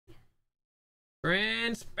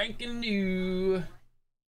Brand spanking new.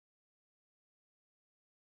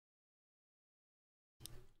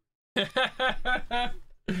 All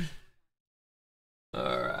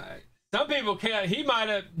right. Some people can't. He might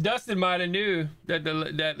have. Dustin might have knew that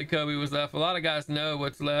the Kobe was left. A lot of guys know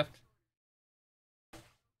what's left.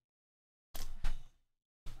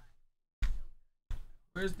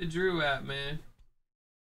 Where's the Drew at, man?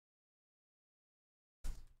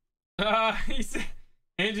 He said.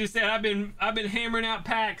 Andrew said, "I've been hammering out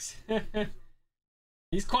packs."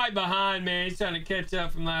 He's quite behind, man. He's trying to catch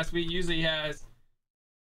up from last week. Usually he has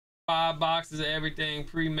 5 boxes of everything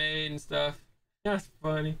pre-made and stuff. That's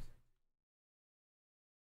funny.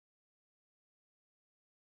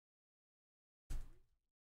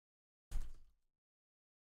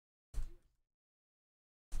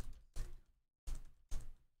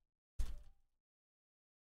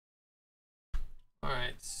 All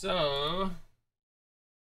right, so I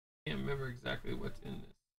can't remember exactly what's in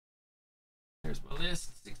this. Here's my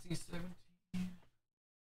list: 16, 17.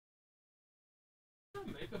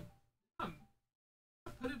 I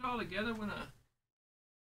put it all together when I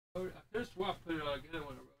could have swore I put it all together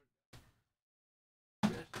when I wrote it.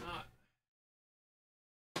 That's not.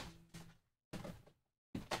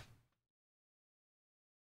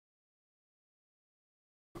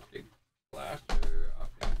 Optic blaster,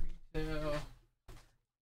 optic retail.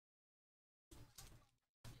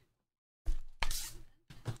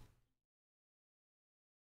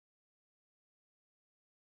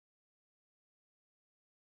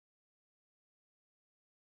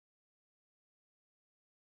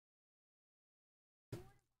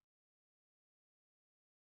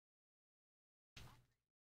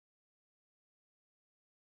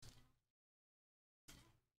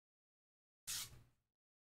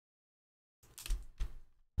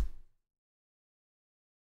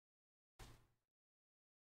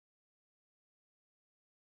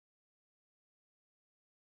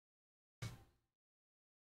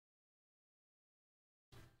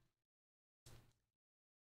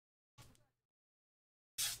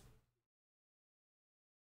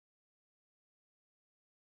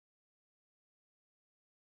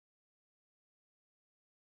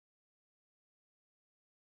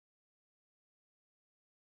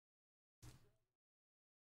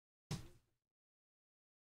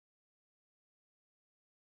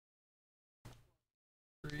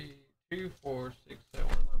 Three, 2, 4, 6, 7.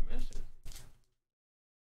 What am I missing?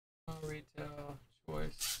 Retail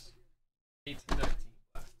choice 18, 19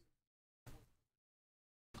 blaster.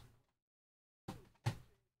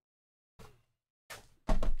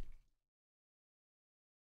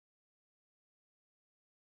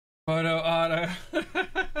 Photo auto.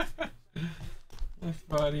 That's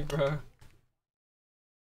funny, bro.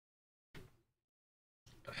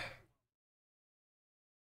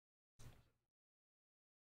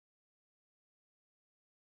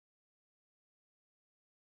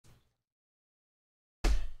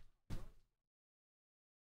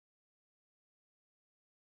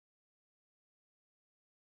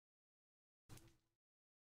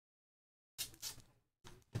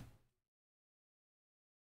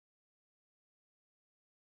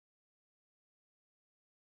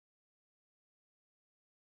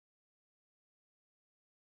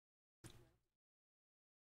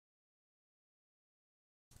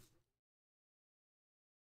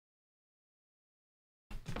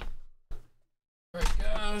 Alright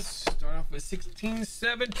guys, start off with 16,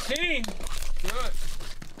 17. Good.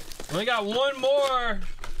 Only got one more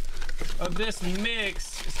of this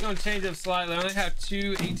mix. It's gonna change up slightly. I only have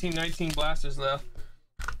 2 18, 19 blasters left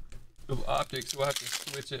of optics, so we'll have to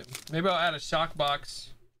switch it. Maybe I'll add a shock box.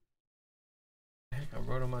 Heck, I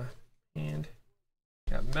wrote on my hand.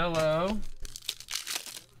 Got Mellow.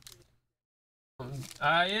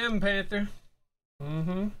 I am Panther.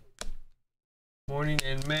 Morning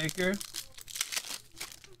and Maker.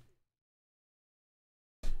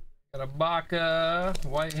 Got a Baka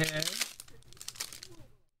Whitehead.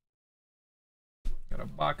 Got a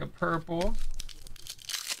Baka Purple.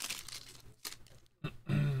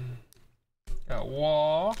 Got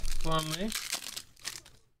Wall, Plumley.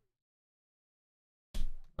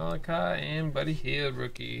 Malachi and Buddy Hill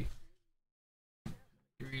rookie.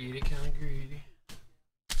 Greedy, kind of greedy.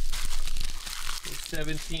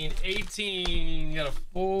 17, 18. Got a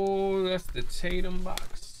full, that's the Tatum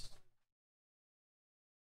box.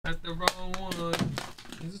 That's the wrong one.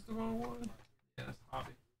 Is this the wrong one? Yeah, that's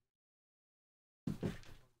Hobby.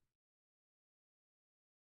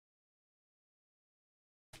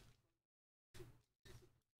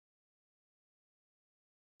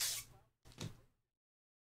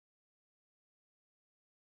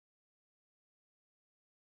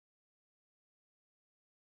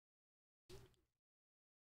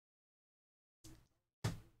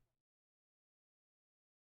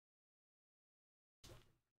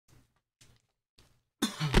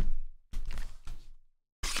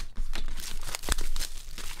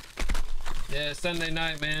 Yeah, Sunday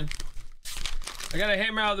night, man. I gotta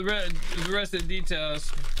hammer out the rest of the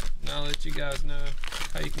details. And I'll let you guys know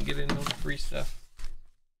how you can get in on the free stuff.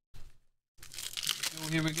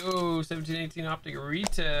 Here we go. 1718 Optic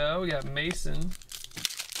retail. We got Mason,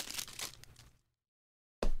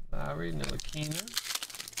 Lowry, Nilakina,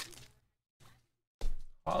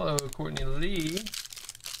 Hollow, Courtney Lee,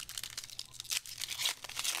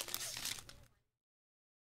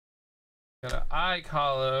 got an Ike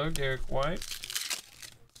Hollow, Derek White,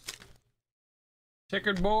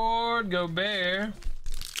 checkered board, Gobert,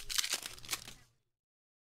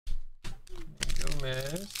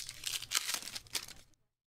 Gomez,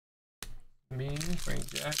 Mean, Frank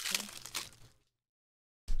Jackson,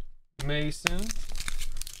 Mason,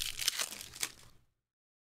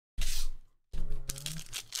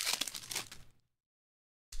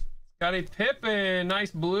 Scottie Pippen, nice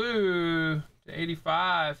blue to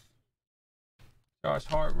 85. Josh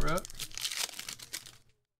Hartbrook,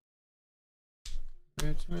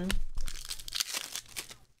 Richmond,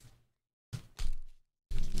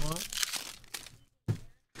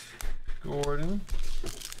 Gordon,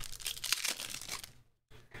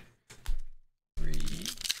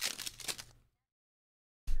 Reed,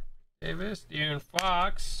 Davis, De'Aaron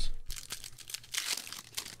Fox.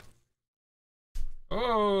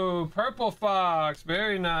 Oh, purple Fox,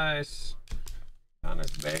 very nice.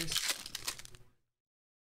 Honest base.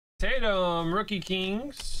 Tatum, Rookie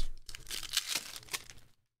Kings.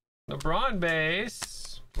 LeBron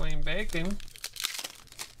base, Plain Bacon.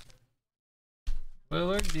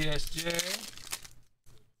 Lillard, DSJ.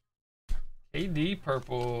 KD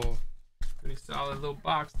purple. Pretty solid little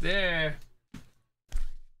box there.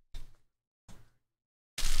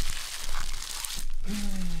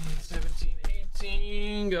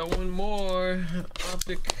 Got one more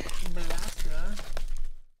Optic Blaster.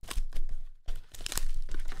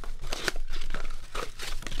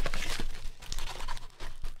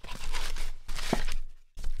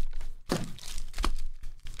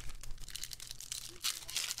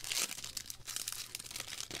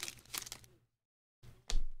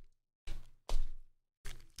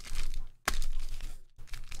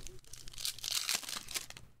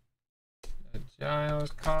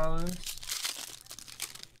 Giles Collins.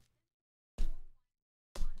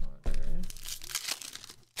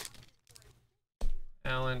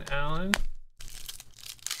 Allen,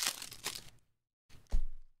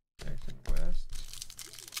 Jackson West,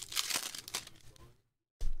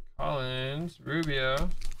 Collins, Rubio,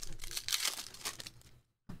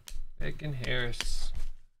 Bacon Harris.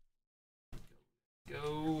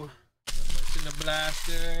 Go. What's in the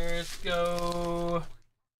blasters? Go.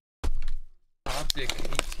 Optic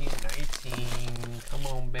 1819. Come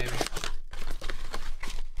on, baby.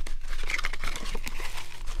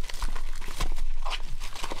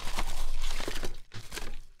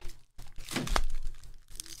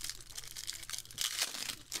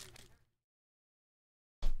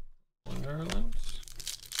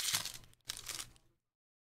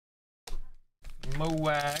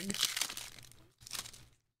 Moag,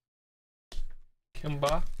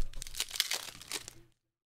 Kimba,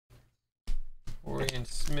 Orion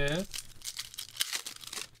Smith,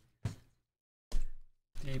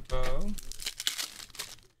 Depot,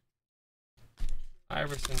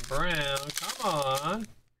 Iverson Brown, come on,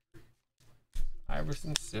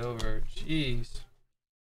 Iverson Silver, jeez,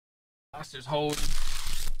 Blaster's holding,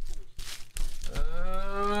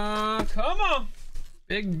 come on.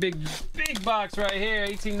 Big box right here.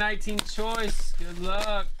 1819 choice. Good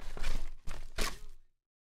luck.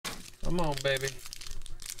 Come on, baby.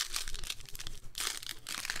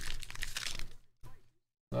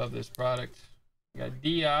 Love this product. We got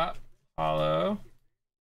Diop, Hollow.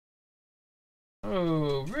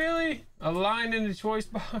 Oh, really? A line in the choice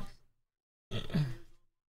box?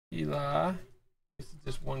 Eli. This is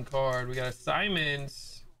just one card. We got a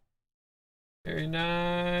Simons. Very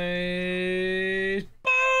nice.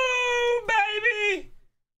 Boom, baby!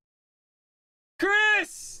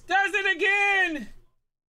 Chris does it again!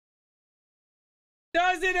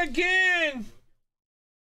 Does it again!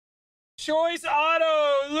 Choice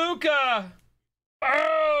auto, Luca!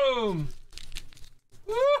 Boom!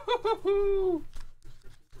 Woo-hoo-hoo-hoo.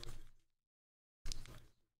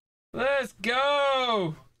 Let's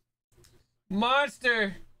go!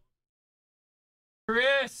 Monster!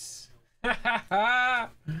 Chris!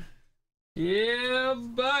 Yeah,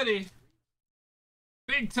 buddy.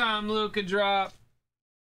 Big time Luka drop.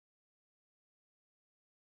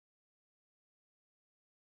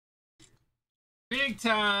 Big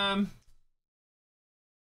time.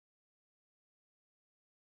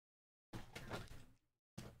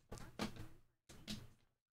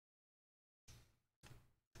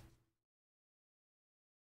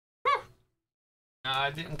 Nah,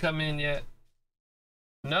 it didn't come in yet.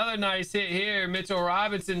 Another nice hit here. Mitchell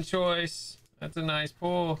Robinson choice. That's a nice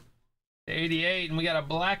pull. 88, and we got a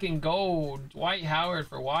black and gold. Dwight Howard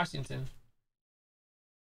for Washington.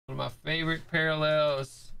 One of my favorite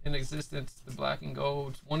parallels in existence, the black and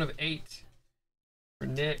gold. 1 of 8 for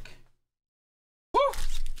Nick. Woo!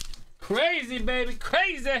 Crazy, baby,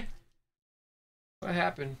 crazy. What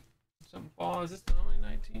happened? Something fall. Is this the only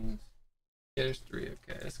 19s? Yeah, there's 3.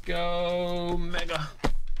 Okay, let's go mega.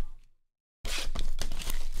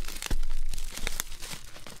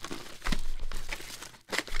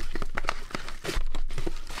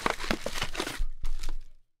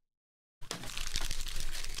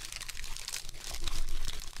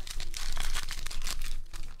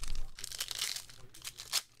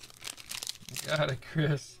 Got it,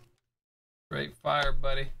 Chris. Great fire,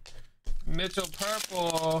 buddy. Mitchell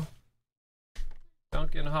purple.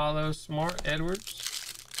 Duncan Hollow, Smart Edwards.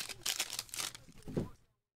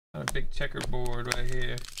 Got a big checkerboard right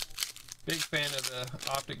here. Big fan of the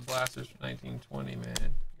Optic blasters from 1920,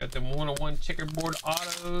 man. Got them 101 checkerboard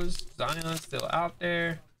autos. Zion still out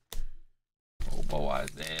there. Oh boy,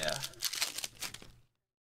 Isaiah.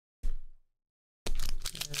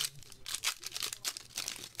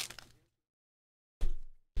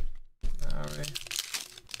 Alright.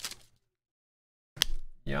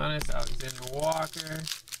 Giannis, Alexander Walker,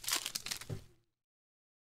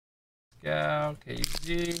 Scal, KG.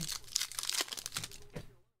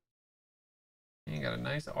 And you got a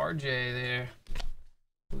nice RJ there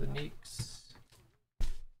for the Knicks.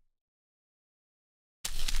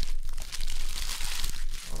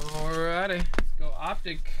 Alrighty, let's go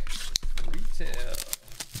Optic Retail.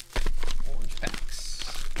 Orange packs.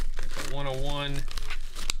 Got the 101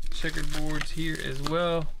 checkered boards here as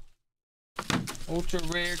well. Ultra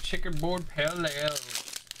rare checkerboard parallel.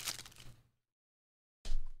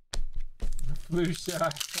 Blue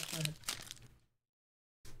shot.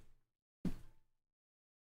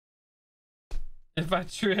 If I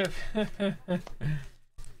trip.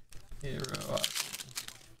 Hero.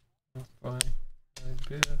 That's funny.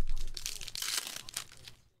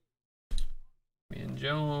 Me and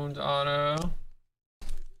Jones auto.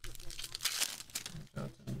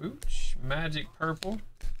 Johnson Booch. Magic purple.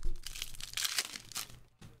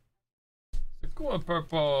 Cool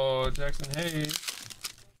purple, Jackson Hayes.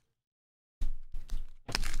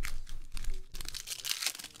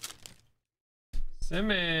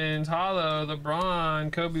 Simmons, hollow,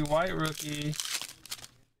 LeBron, Kobe White rookie.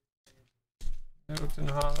 Middleton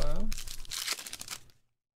hollow.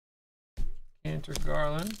 Cantor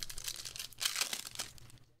Garland.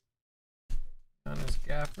 Giannis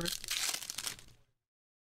Gafford.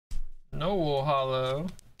 Noel hollow.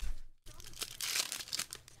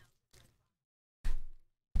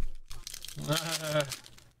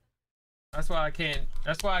 That's why I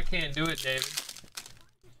can't do it, David.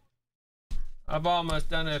 I've almost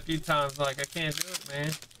done it a few times. Like, I can't do it, man.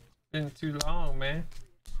 It's been too long, man.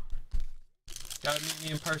 Gotta meet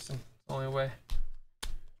me in person. It's the only way.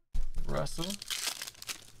 Russell.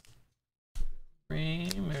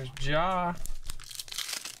 Green. There's Ja.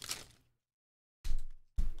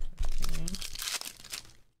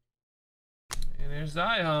 And there's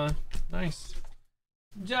Zion. Nice.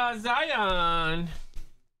 Ja Zion.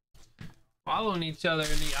 Following each other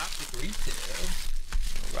in the Optic Retail.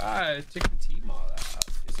 Alright, check the team all out.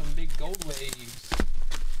 Get some big gold waves.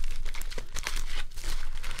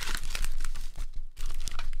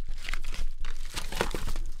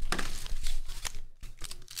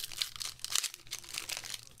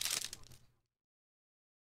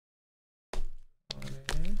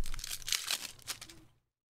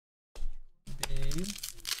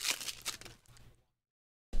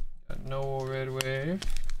 Got no red wave.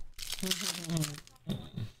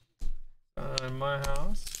 In my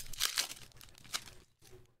house.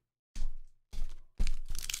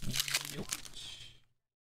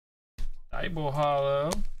 Diable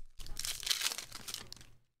hollow.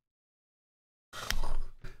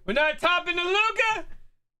 We're not topping the Luka.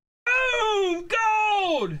 Boom!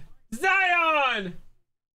 Gold! Zion!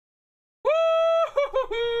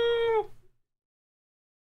 Woo!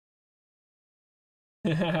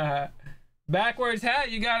 Backwards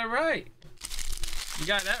hat, you got it right. You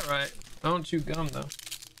got that right. Don't chew gum though.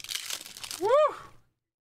 Woo!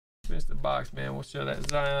 Missed the box, man. We'll show that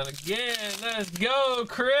Zion again. Let's go,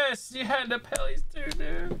 Chris. You had the Pellies too,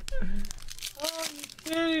 dude. Are you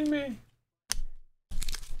kidding me?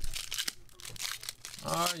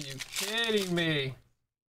 Are you kidding me?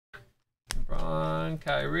 LeBron,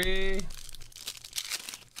 Kyrie.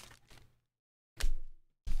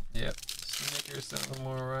 Yep. Snickers sounds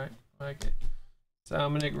more right. Like it.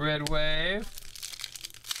 Dominic Red Wave.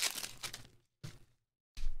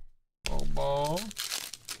 now.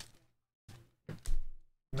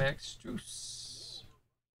 Max Struess.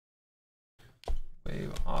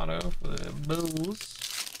 Wave auto for the Bulls.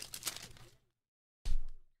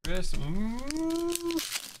 Chris.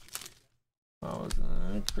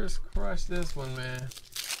 Chris crushed this one, man.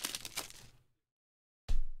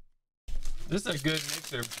 This is a good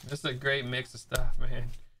mixer. This is a great mix of stuff, man.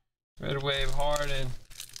 Red Wave, Harden.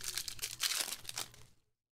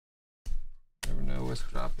 Never know what's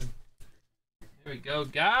dropping. Here we go,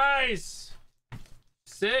 guys.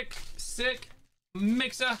 Sick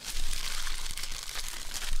mixer.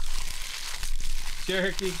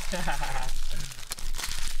 Jerky.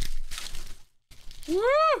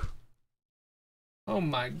 Woo! Oh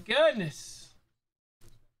my goodness.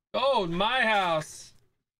 Gold, my house.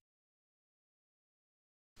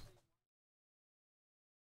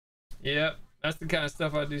 Yep, that's the kind of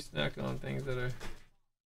stuff I do, snack on things that are.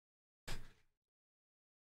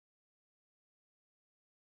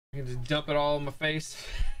 I can just dump it all in my face.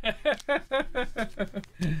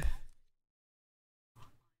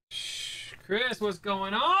 Chris, what's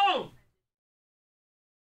going on?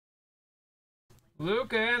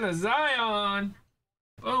 Luca and a Zion.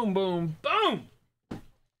 Boom, boom, boom.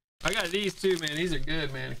 I got these too, man. These are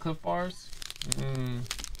good, man. Cliff bars.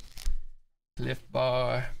 Cliff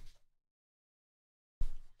bar.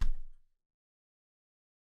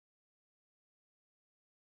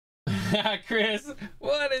 Chris,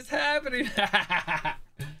 what is happening?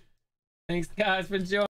 Thanks, guys, for joining.